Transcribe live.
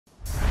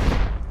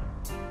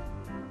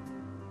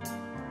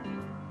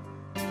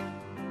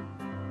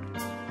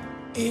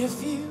If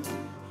you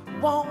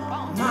want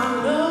my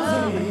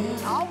loving,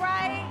 all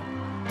right.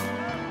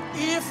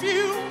 If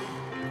you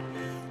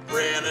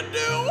really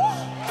do,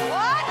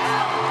 what?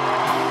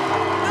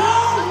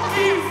 Don't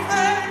be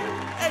afraid,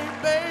 hey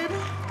baby.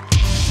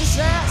 Just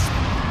ask,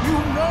 you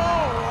know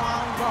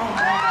I'm gonna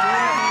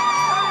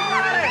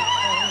got it.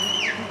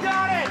 You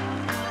got it.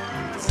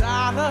 'Cause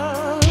I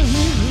love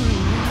you.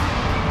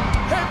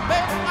 Hey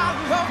baby, I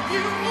love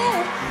you.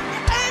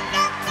 Ain't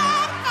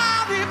nothing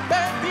about it,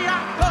 baby. I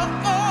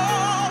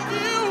love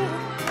you.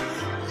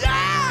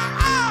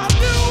 Yeah, I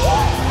do.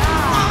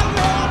 I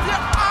love you.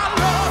 I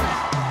love you.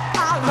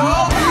 I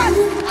love you.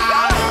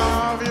 I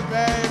love you,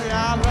 baby.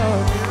 I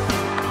love you.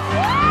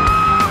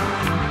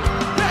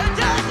 Yeah,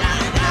 yeah, yeah,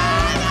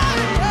 yeah,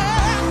 yeah,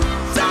 yeah.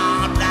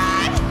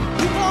 Someday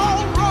you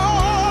won't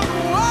run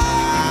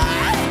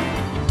away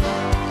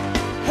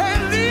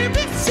and leave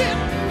me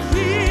sitting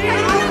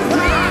here.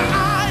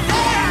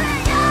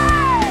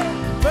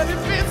 But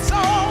if it's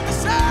all the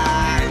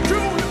same to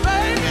you,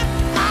 baby,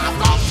 I'm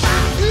gonna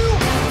find you.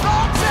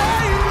 Gonna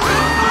tell you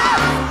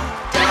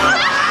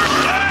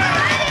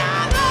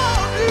I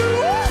love you.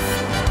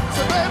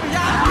 So baby,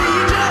 I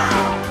need you.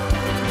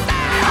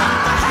 Got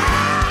to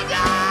have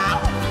you.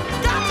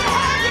 Got to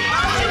have you,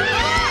 baby.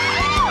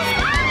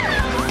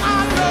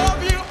 I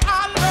love you.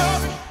 I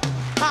love you.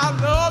 I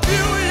love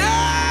you.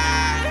 Yeah,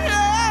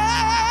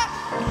 yeah,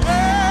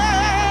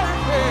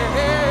 yeah,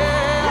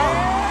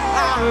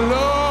 yeah. I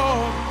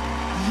love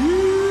you.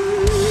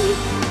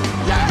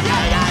 Yeah,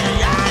 yeah, yeah,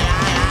 yeah,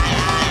 yeah,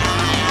 yeah,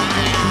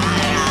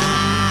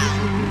 yeah.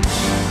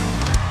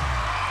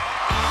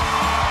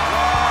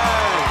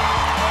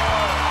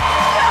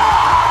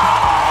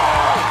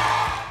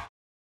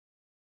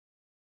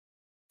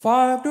 ฝ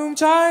ากดวง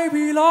ใจ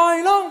พี่ลอย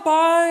ล่องไป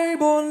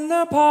บนน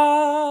ภา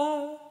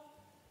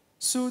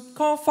สุดข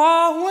อบฟ้า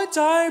หัวใ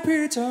จ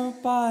พี่จะ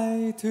ไป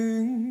ถึ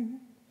ง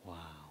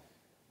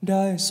ไ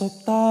ด้สบ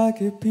ตาแ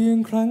ค่เพียง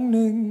ครั้งห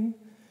นึ่ง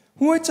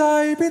หัวใจ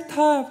พี่แท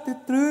บติด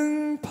ตรึง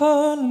เพ้อ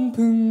ลำ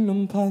พึงล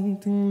ำพัน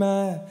ถึงแม่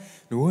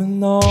นวล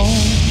น้อง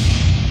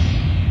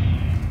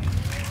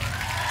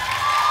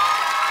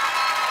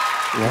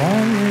วอ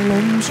นให้ล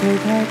มช่วย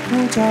พัดหั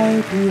วใจ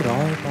พี่ล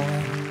อยไป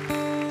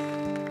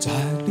จ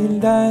ากดิน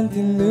แดน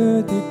ที่เหนือ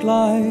ที่ไกล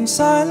แส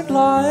นไก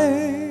ล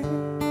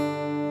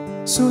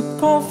สุด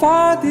ขอบฟ้า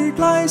ที่ไ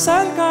กลแส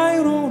นไกล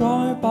ร่วงรอ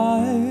ยไป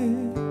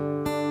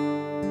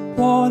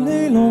วอนใ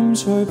ห้ลม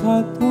ช่วยพั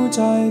ดหัวใ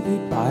จพี่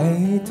ไป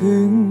ถึ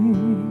ง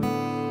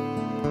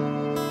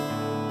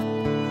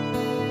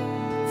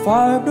ฝ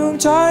ากดวง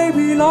ใจ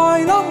พี่ลอย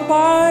ล่องไป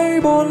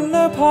บนน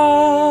ภา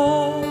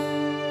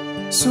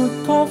สุด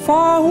ขอบฟ้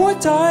าหัว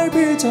ใจ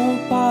พี่จะ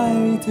ไป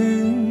ถึ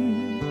ง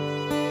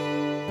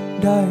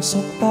ได้ส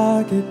บตา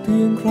แค่เพี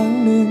ยงครั้ง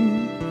หนึ่ง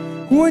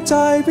หัวใจ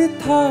พี่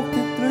แทบ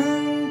ติดตรึ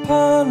งพ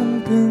าล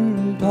ำพึง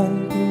พัน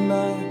ที่ม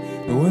า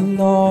นวล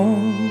น้อง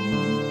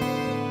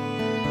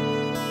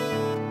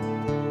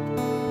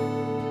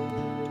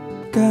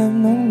แก้ม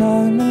น้องนา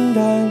งนั้นแด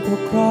งเพรา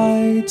ะใคร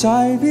ใจ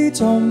พี่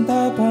จมแ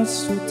ต่พัด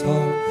สุดทา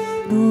ง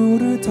ดู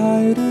หรือไท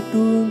ยหรือด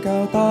วงแก้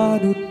วตา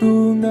ดุดด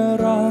วงนา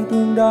ราด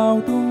วงดาว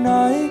ดวงไหน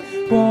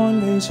วอน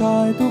ให้ชา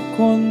ยทุกค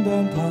นเดิ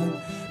นผ่าน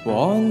ว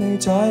อนให้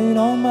ใจ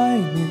น้องไม่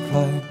มีใคร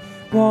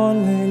วอน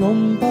ให้ลม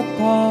พัดพ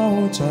า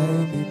หัวใจ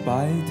พี่ไป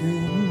ถึ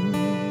ง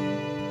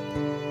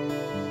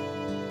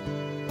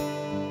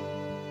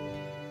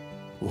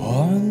ว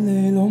อนใ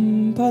ห้ลม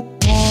พัด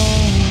พา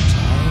หัวใจ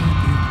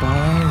พี่ไป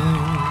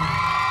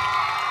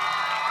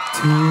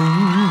ถึง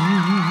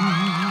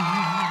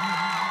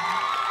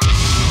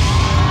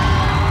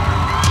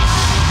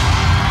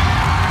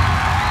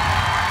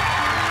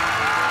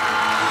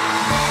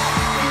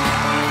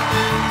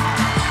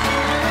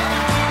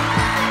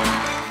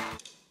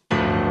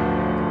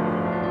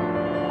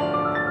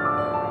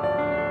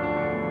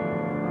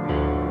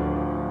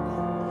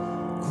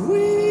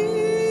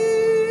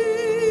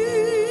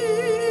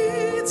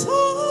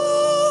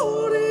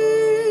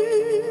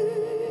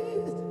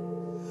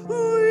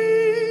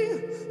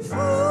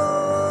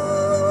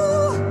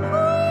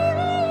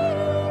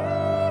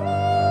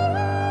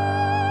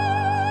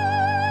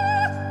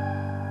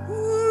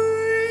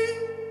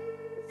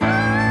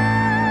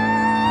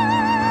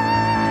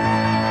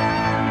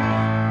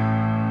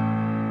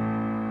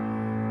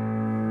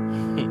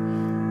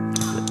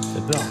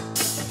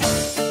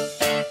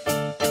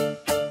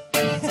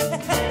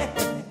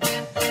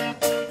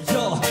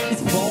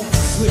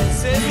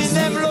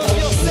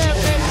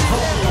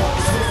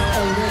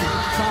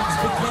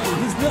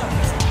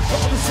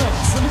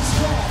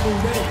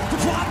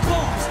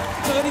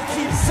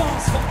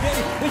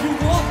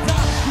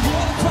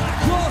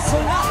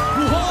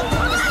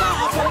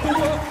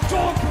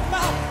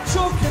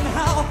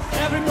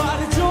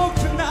Everybody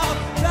joking now,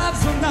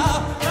 that's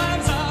enough.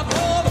 Hands up,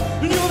 hold.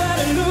 You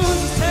better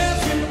lose.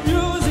 Hands in the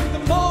music.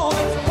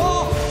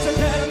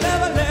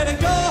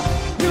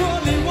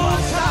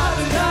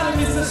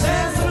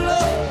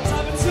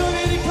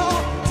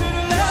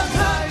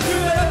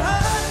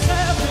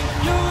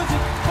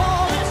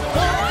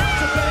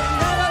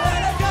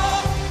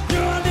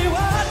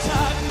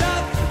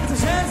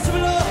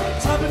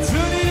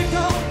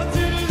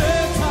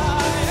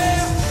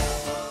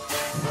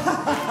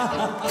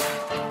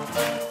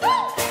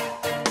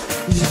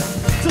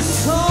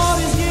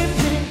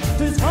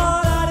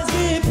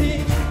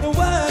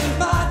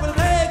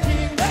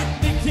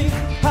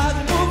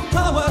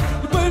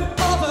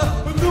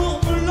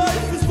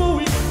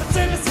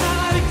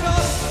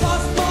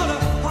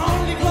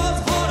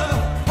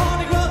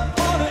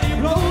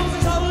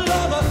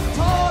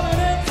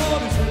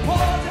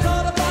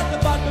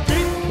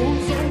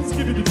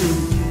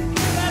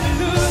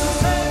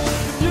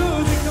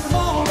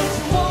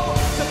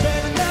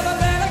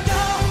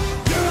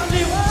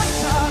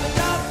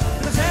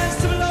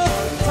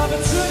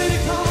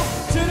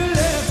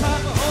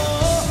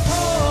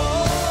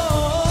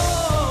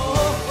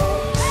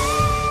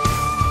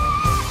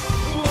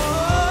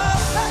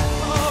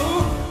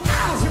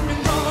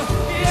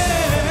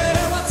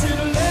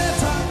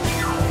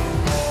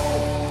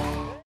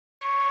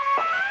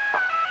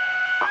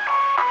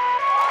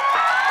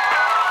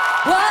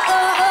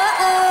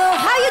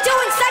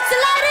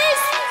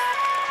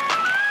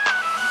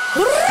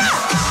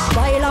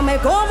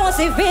 como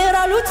si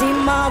fuera la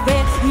última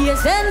vez. Y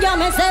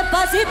enséñame ese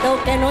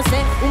pasito que no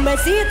sé. Un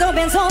besito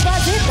bien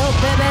suavecito,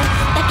 bebé.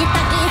 Taki,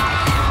 taki,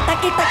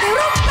 taki, taki,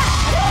 rumba.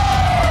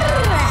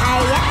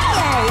 Ay, ay,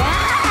 ay,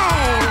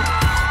 ay.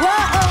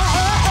 Whoa, oh,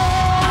 oh,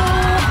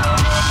 oh.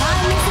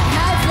 High music,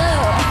 high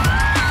flow.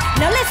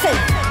 Now listen.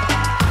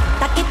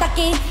 Taki,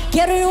 taki,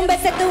 quiero un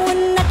besito,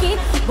 un aquí.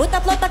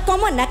 Buta flota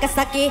como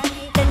Nagasaki.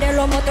 Tender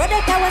los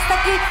motores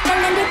Kawasaki.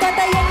 Fernando y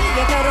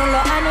llegaron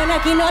los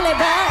Anunnaki, no le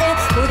baje.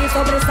 Booty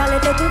sobresale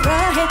de tu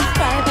traje.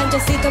 Trae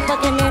panchecito pa'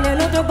 que nene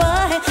no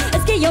trabaje.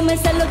 Es que yo me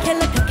sé lo que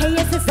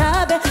ella se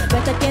sabe.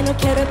 Cuenta que no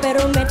quiero,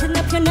 pero mete en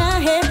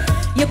espionaje.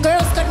 Your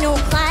girls got no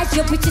class,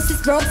 your bitches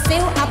is broke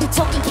still. I'll be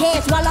talking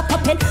cash while I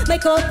pop in,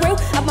 make her through.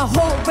 I'm a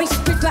whole race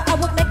bitch where I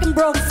work like I'm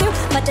broke still.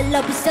 But the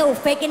love be so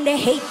fake and the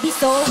hate be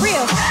so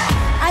real.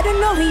 I don't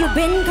know who you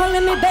been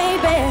calling me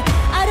baby.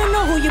 I don't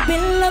know who you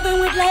been loving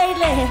with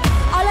lately.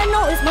 All I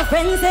know is my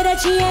friends say that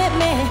she ain't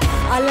me.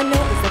 All I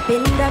know is I've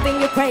been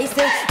driving you crazy.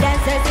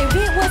 Dance as if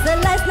it was the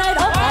last night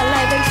of my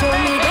life. And show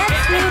me that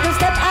little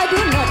step I do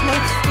not know.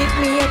 Give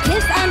me a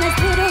kiss and a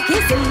little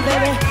kissing,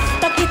 baby.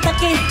 Taki,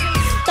 taki,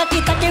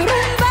 taki, taki,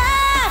 rumba.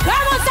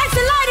 Come on,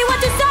 sexy lady, what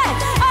you say?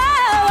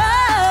 Oh, oh,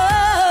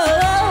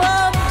 oh, oh,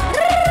 oh.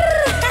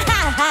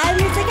 High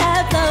music,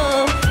 high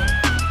flow.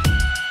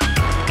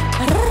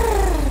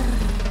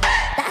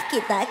 Taki,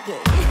 taki.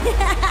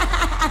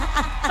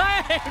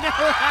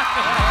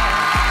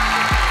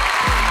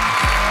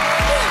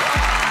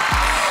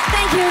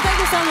 Thank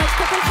you so much.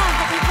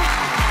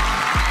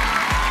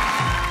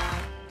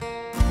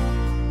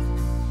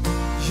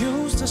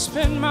 Used to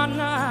spend my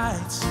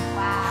nights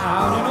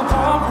out in a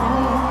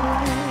ballroom.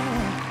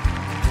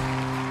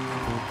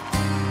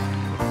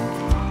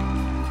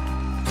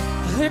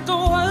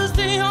 Liquor was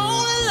the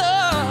only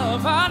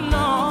love I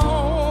know.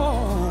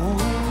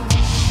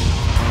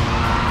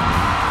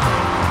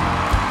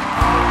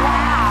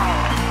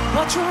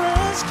 But you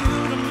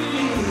rescued me,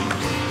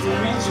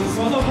 reaching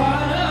for the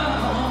water.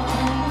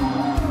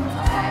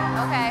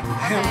 Okay.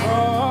 And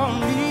brought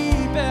me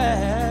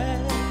back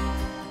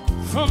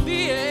from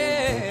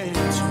being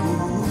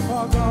too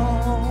far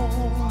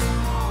gone.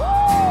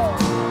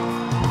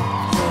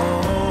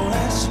 You're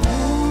as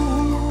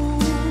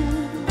smooth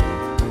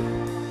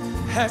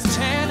as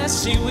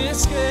Tennessee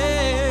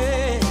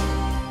whiskey.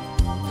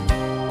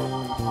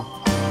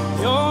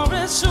 You're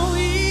as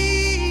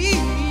sweet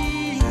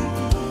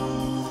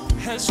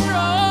as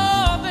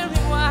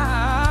strawberry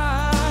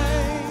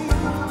wine.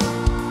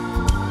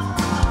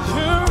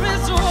 You're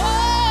as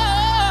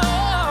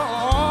warm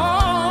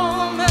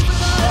as the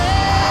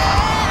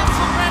leaves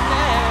of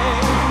brandy.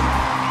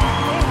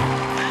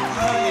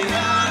 Honey,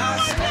 I'll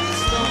stay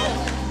stoned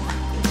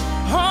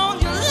on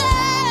your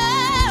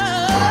love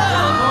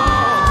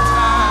all the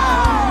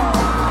time.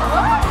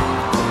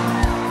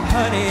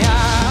 Honey,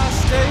 I'll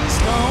stay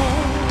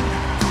stoned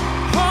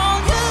on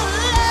your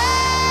love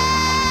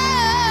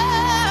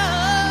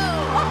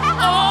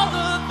all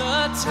of the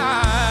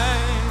time.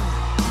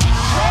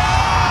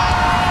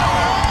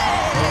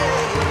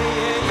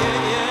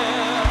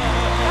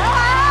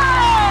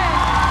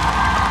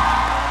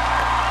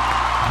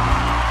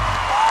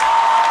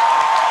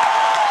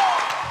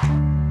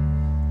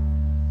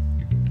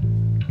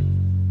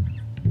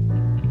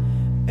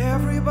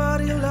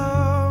 Everybody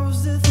loves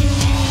the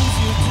things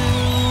you do.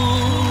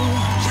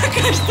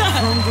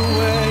 From the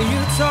way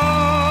you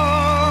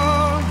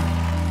talk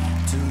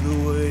to the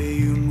way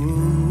you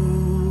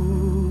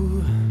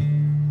move.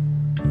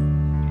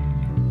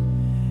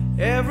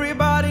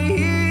 Everybody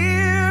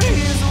here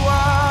is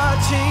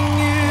watching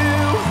you,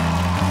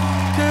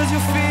 'cause you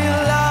feel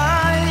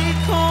like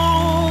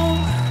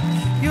home.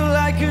 You're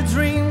like a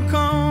dream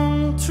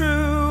come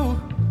true.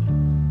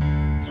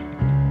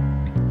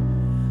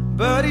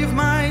 But if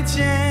my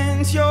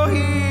chance you're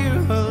here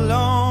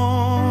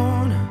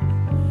alone,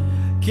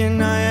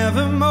 can I have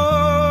a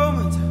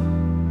moment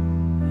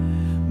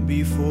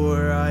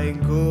before I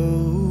go?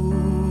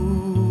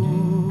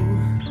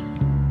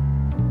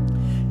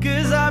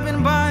 'Cause I've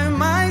been by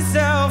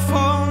myself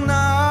all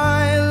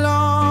night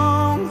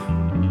long,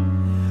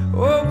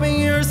 hoping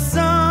you're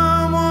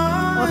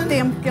someone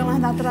Tempo que ela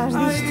anda atrás I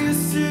disto.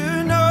 used to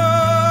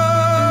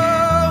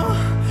know.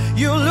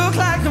 You look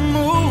like a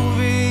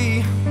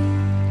movie.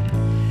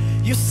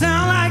 You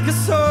sound like a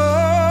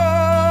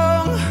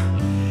song.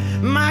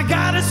 My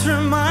God, this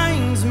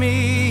reminds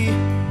me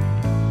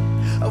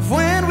of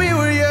when we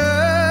were young.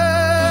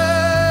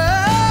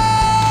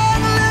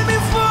 Let me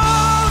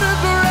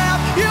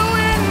photograph you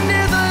in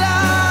this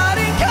light,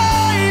 in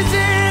case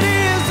it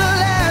is the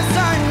last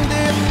time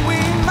that we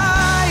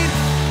might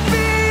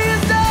be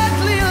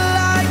exactly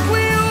like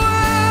we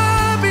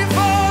were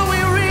before we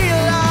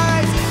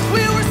realized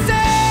we were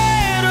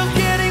scared of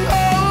getting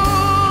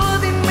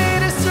old. It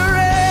made us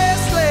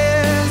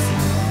restless.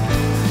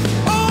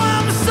 Oh,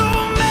 I'm so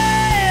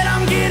mad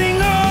I'm getting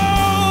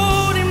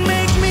old. It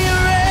makes me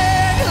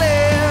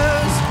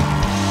reckless.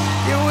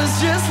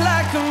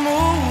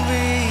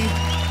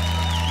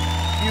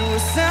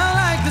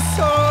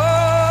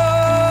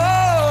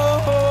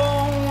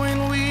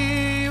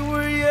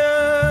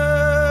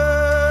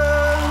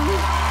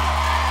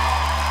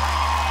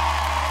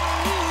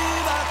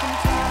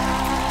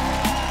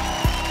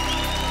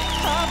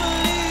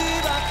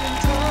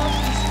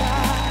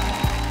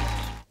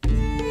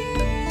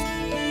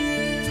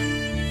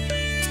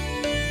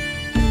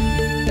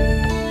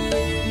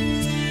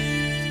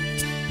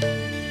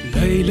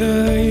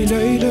 lay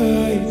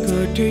ก็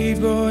ที่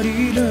บริ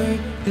เลย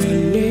วัน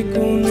นี้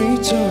กูไม่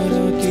เจอเร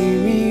าที่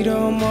มีเรา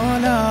มา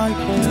ลาย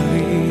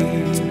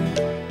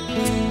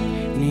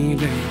นี่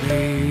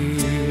lay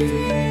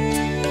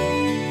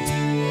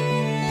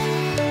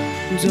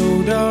जो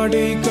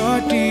Dadae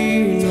काटी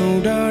नौ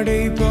Dadae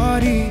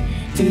पारी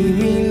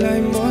तिमीलाई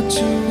म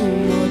छु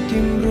म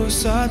तिम्रो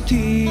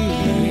साथी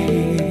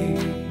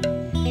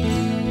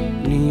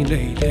नि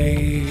लैलै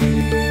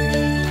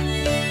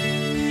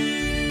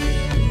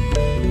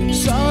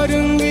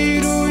सारङ्गी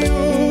रोयो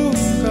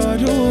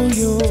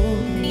कारोयो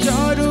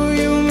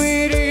जारोयो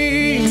मेरी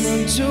मन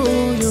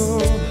छोयो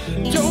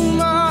जो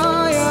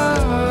माया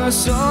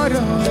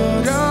सररा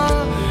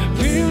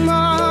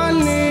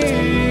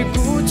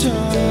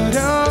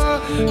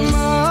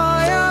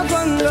माया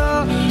बंदा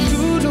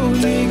ठुलो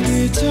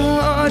लेके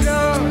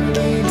छारा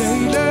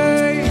लैलै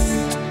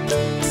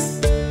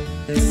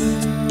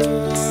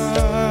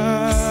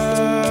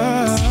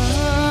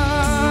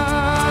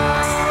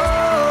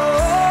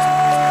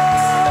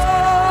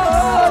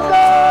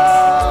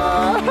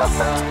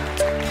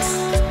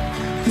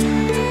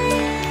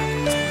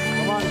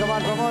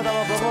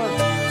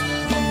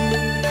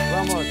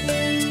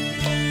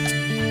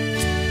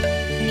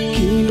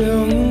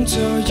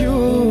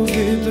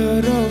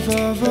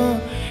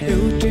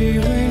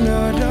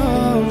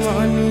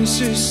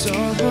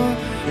Saba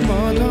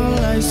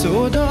malalai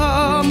soda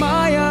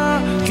maya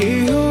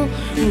keho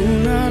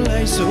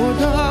unalai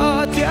soda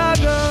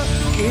tyaga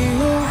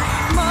keho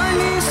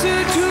mani se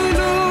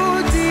thulo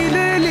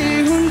dilele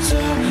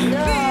huncha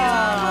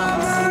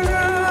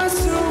biara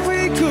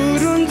soi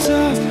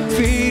kuruncha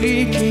feri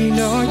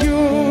kina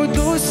yo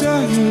dosa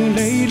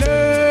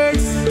lailai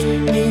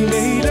ni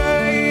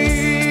lailai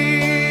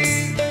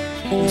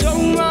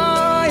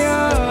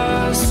jomaya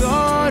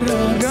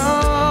sarara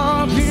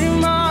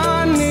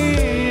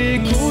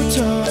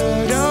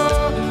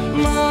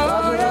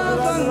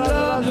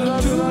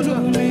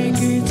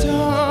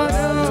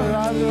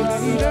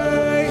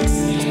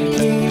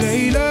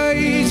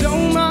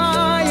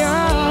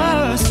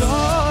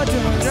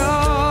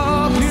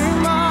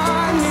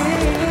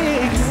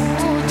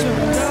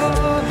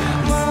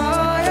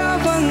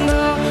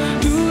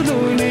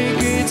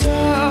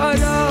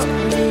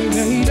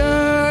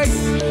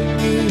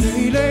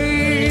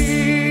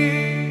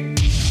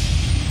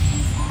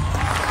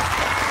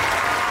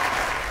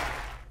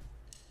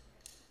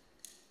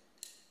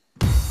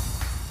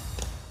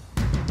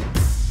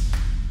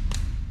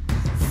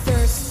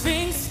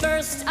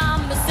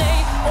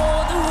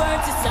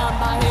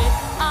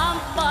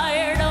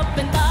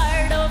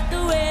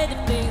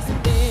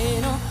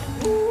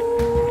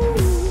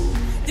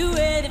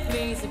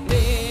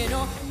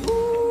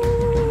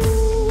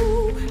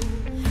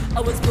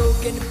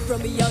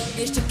From a young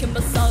age, taking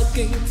my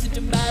sulking to the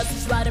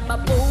masses, writing my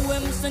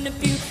poems and a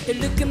few. They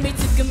look at me,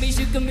 took at me,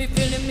 shook at me,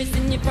 feeling me,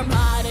 singing from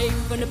heartache,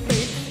 from the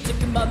pain.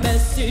 Taking my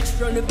message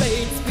from the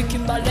pain,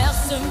 speaking my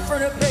lesson from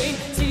the pain,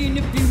 seeing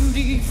the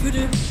beauty for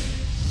the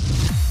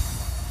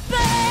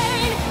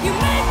pain. You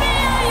made me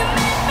a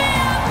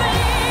believer,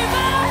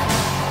 believer.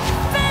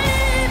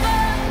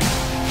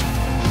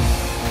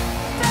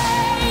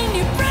 Pain,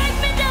 you break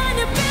me down,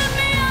 you build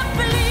me up,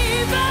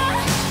 believer.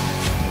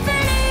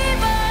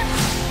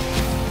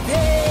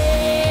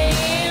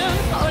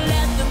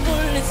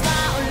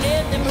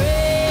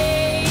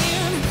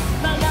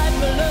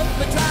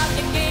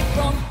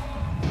 From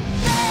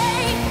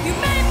pain, you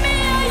made me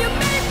a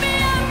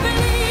believer,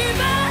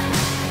 believer.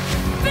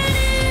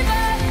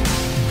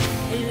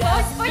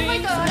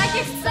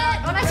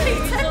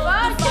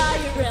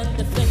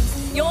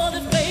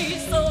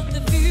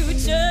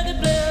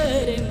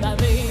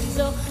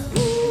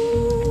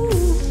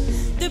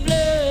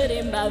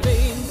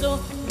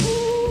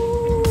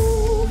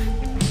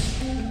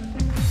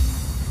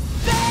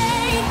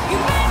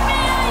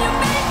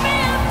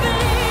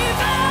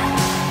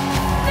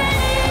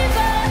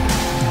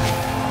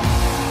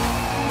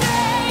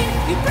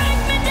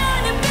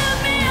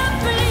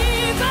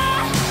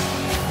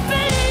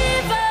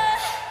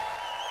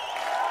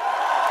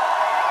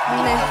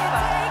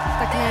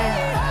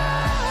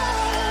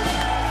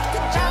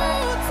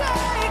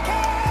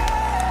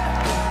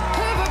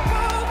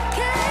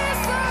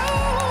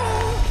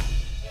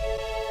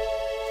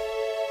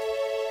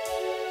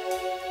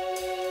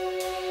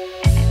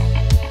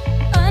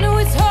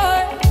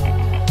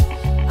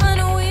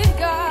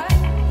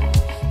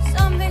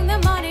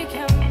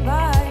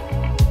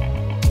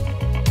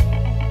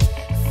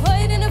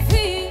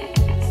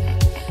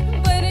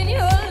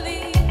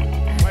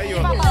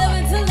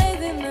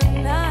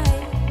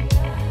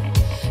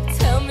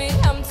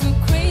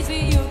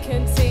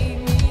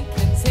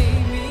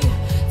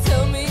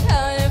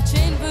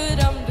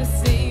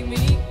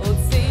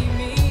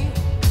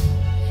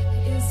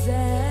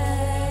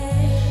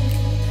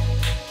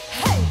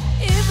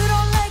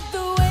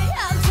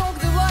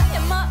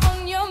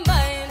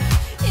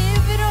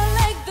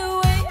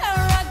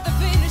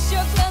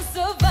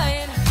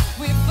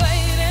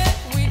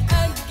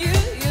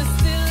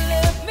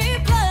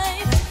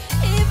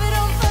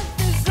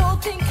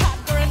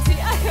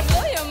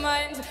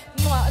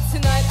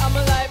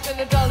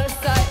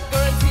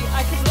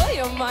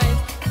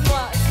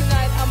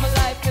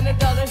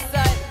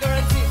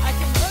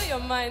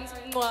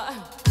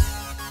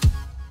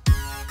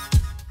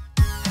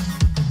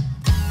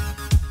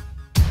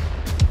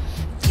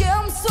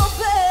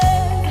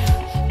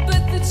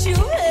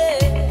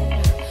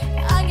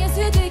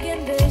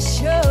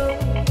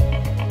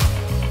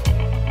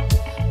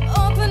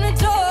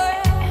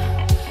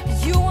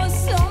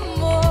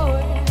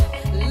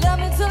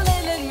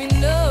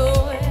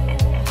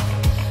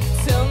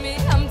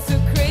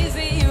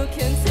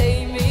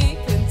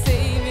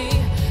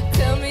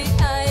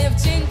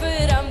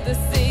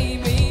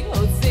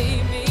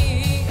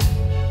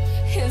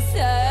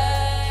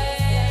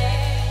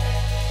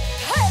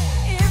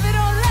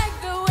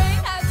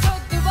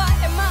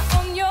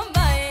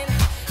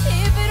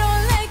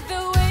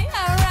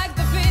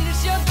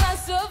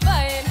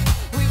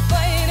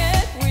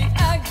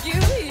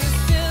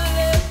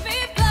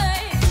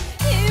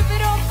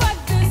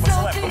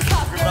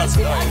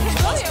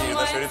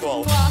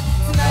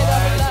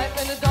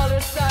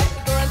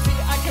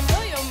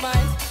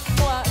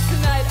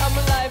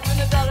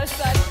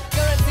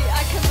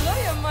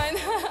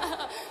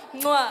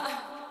 งัว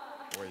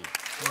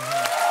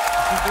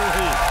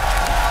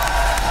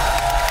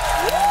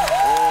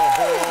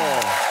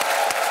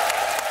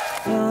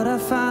Thought I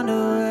found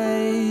a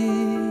way.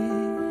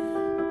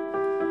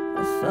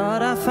 I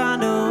thought I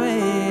found a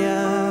way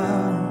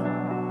out,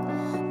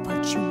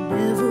 but you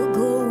never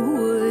go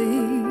away.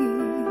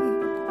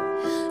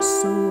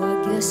 So I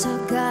guess I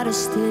gotta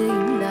stay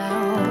now.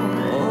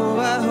 Oh,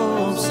 I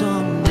hope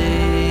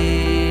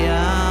someday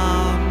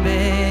I'll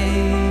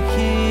make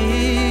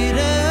it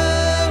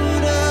out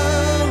of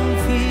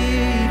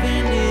here,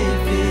 even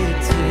if it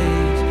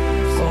takes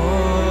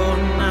all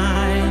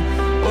night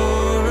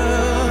or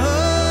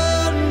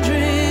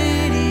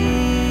 100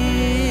 years.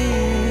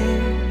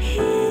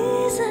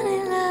 Isn't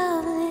it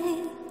lovely?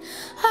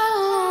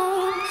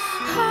 Alone,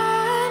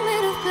 heart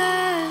made of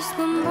glass,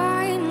 but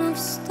mind of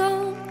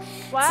stone.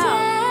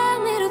 Tear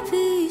me to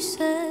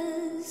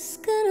pieces,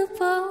 skin and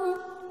bone.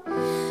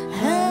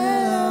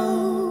 Hello,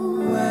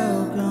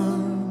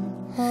 welcome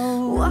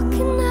home.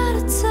 Walking out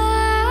of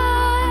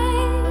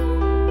time,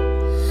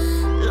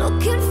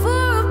 looking for